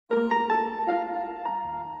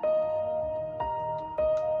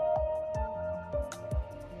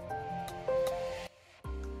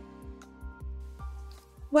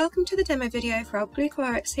Welcome to the demo video for our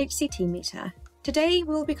GlucoRx HCT meter. Today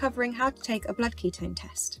we'll be covering how to take a blood ketone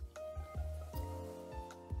test.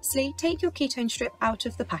 Firstly, take your ketone strip out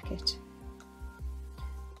of the packet.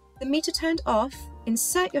 The meter turned off,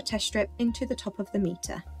 insert your test strip into the top of the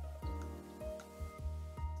meter.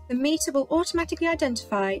 The meter will automatically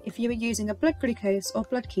identify if you are using a blood glucose or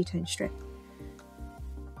blood ketone strip.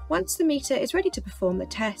 Once the meter is ready to perform the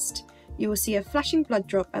test, you will see a flashing blood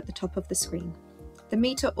drop at the top of the screen. The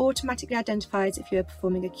meter automatically identifies if you are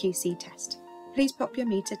performing a QC test. Please pop your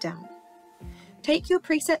meter down. Take your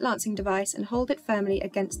preset lancing device and hold it firmly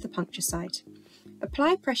against the puncture site.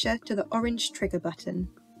 Apply pressure to the orange trigger button.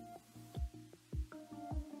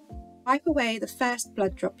 Wipe away the first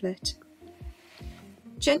blood droplet.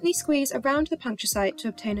 Gently squeeze around the puncture site to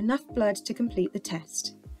obtain enough blood to complete the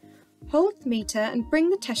test. Hold the meter and bring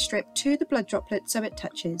the test strip to the blood droplet so it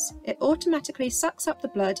touches. It automatically sucks up the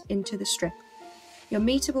blood into the strip. Your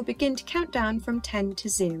meter will begin to count down from 10 to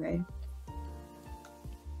 0.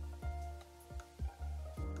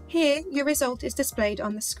 Here, your result is displayed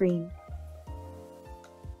on the screen.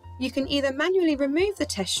 You can either manually remove the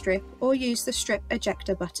test strip or use the strip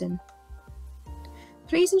ejector button.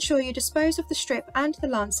 Please ensure you dispose of the strip and the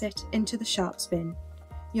lancet into the sharps bin.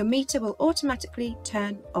 Your meter will automatically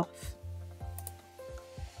turn off.